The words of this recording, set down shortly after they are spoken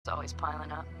always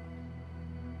piling up.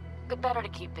 But better to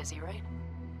keep busy, right?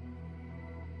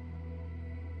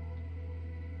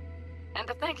 And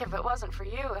to think if it wasn't for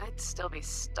you, I'd still be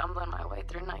stumbling my way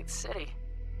through Night City.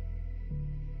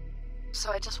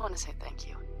 So I just want to say thank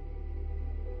you.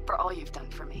 For all you've done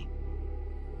for me.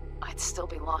 I'd still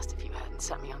be lost if you hadn't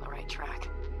set me on the right track.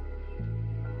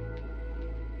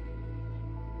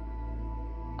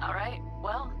 Alright,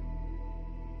 well,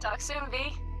 talk soon, V.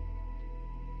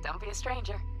 Don't be a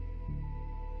stranger.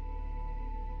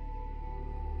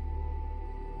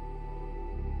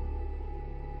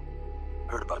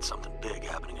 Heard about something big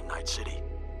happening in Night City,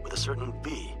 with a certain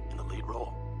V in the lead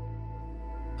role.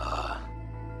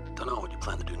 Don't know what you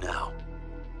plan to do now,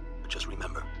 but just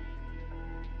remember,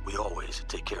 we always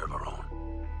take care of our own.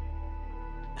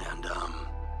 And,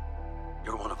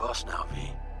 you're one of us now,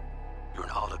 V. You're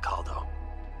an Alda Caldo.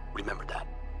 Remember that.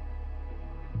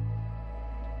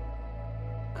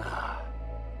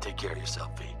 Take care of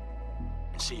yourself, V.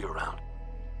 And see you around.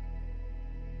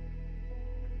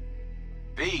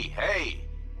 V, hey!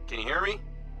 Can you hear me?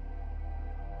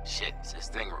 Shit, is this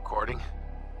thing recording?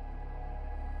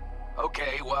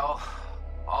 Okay, well,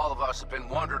 all of us have been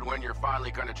wondering when you're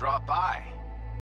finally gonna drop by.